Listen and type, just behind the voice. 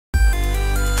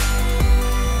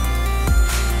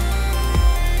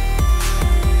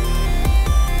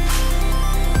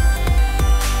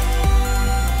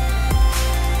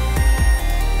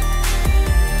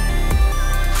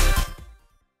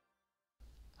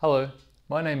Hello,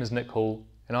 my name is Nick Hall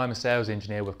and I'm a sales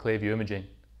engineer with ClearView Imaging.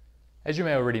 As you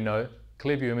may already know,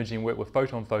 ClearView Imaging work with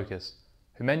Photonfocus,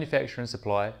 who manufacture and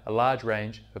supply a large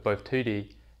range of both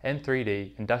 2D and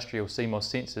 3D industrial CMOS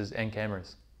sensors and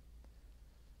cameras.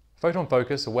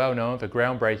 Photonfocus are well known for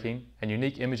groundbreaking and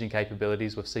unique imaging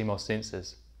capabilities with CMOS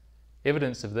sensors.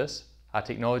 Evidence of this are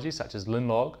technologies such as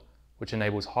LinLog, which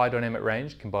enables high dynamic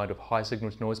range combined with high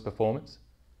signal-to-noise performance,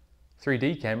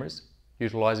 3D cameras,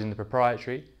 utilising the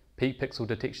proprietary peak pixel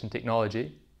detection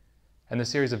technology, and the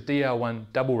series of DR1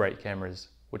 double rate cameras,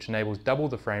 which enables double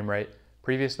the frame rate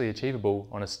previously achievable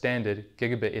on a standard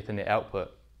gigabit Ethernet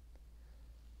output.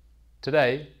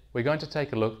 Today, we're going to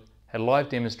take a look at a live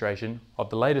demonstration of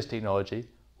the latest technology,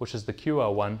 which is the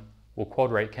QR1 or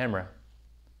quad-rate camera.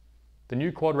 The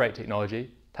new quad-rate technology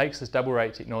takes this double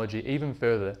rate technology even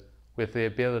further with the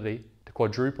ability to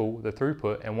quadruple the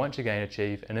throughput and once again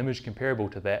achieve an image comparable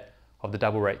to that of the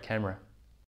double rate camera.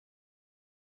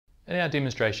 In our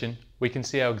demonstration, we can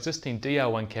see our existing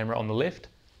DR1 camera on the left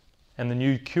and the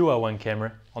new QR1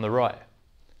 camera on the right.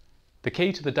 The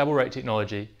key to the double rate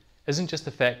technology isn't just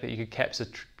the fact that you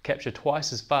could capture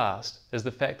twice as fast as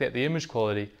the fact that the image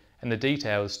quality and the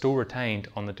detail is still retained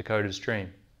on the decoded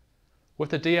stream.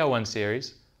 With the DR1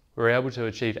 series, we're able to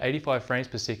achieve 85 frames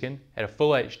per second at a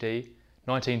full HD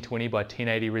 1920 by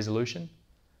 1080 resolution.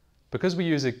 Because we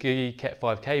use a GigE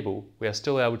Cat5 cable, we are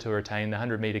still able to retain the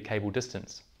 100 meter cable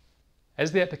distance.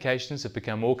 As the applications have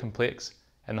become more complex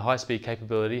and the high-speed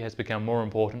capability has become more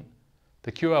important,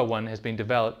 the QR1 has been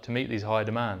developed to meet these high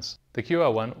demands. The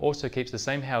QR1 also keeps the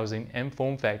same housing and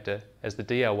form factor as the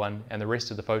DR1 and the rest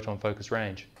of the Photonfocus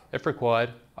range. If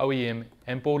required, OEM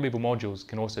and board level modules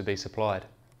can also be supplied.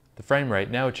 The frame rate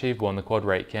now achievable on the quad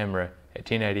rate camera at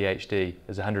 1080 HD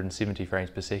is 170 frames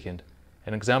per second.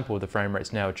 An example of the frame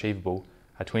rates now achievable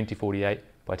are 2048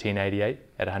 by 1088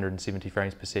 at 170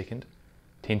 frames per second,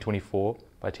 1024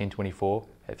 by 1024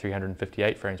 at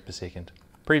 358 frames per second.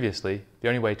 Previously, the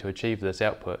only way to achieve this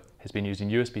output has been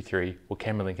using USB 3 or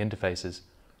camera link interfaces,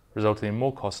 resulting in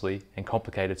more costly and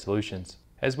complicated solutions.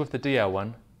 As with the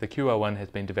DR1, the QR1 has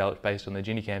been developed based on the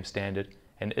GenieCam standard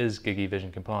and is GigE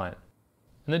Vision compliant.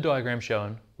 In the diagram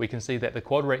shown, we can see that the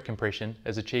quad rate compression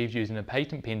is achieved using a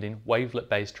patent-pending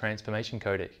wavelet-based transformation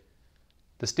codec.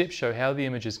 The steps show how the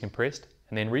image is compressed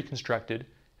and then reconstructed,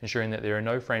 ensuring that there are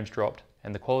no frames dropped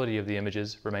and the quality of the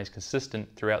images remains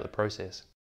consistent throughout the process.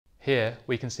 Here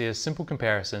we can see a simple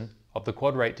comparison of the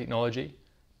quad rate technology,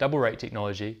 double rate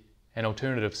technology and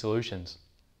alternative solutions.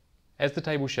 As the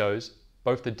table shows,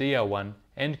 both the DR1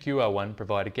 and QR1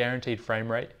 provide a guaranteed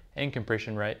frame rate and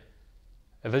compression rate,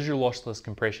 a visual lossless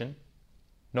compression,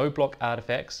 no block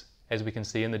artifacts as we can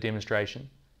see in the demonstration,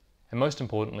 and most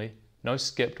importantly, no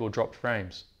skipped or dropped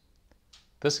frames.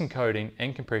 This encoding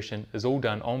and compression is all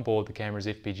done on board the camera's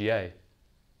FPGA.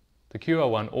 The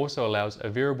QR1 also allows a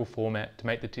variable format to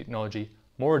make the technology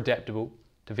more adaptable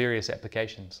to various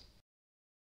applications.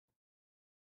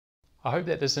 I hope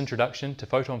that this introduction to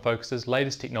Photonfocus's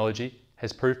latest technology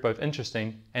has proved both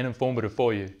interesting and informative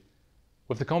for you.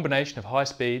 With the combination of high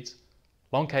speeds,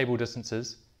 long cable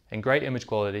distances and great image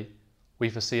quality, we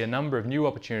foresee a number of new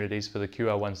opportunities for the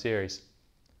QR1 series.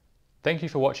 Thank you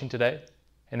for watching today,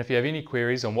 and if you have any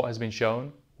queries on what has been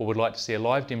shown or would like to see a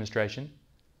live demonstration,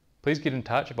 please get in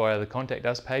touch via the Contact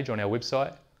Us page on our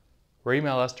website or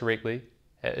email us directly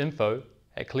at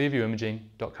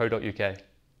info@clearviewimaging.co.uk.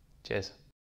 Cheers.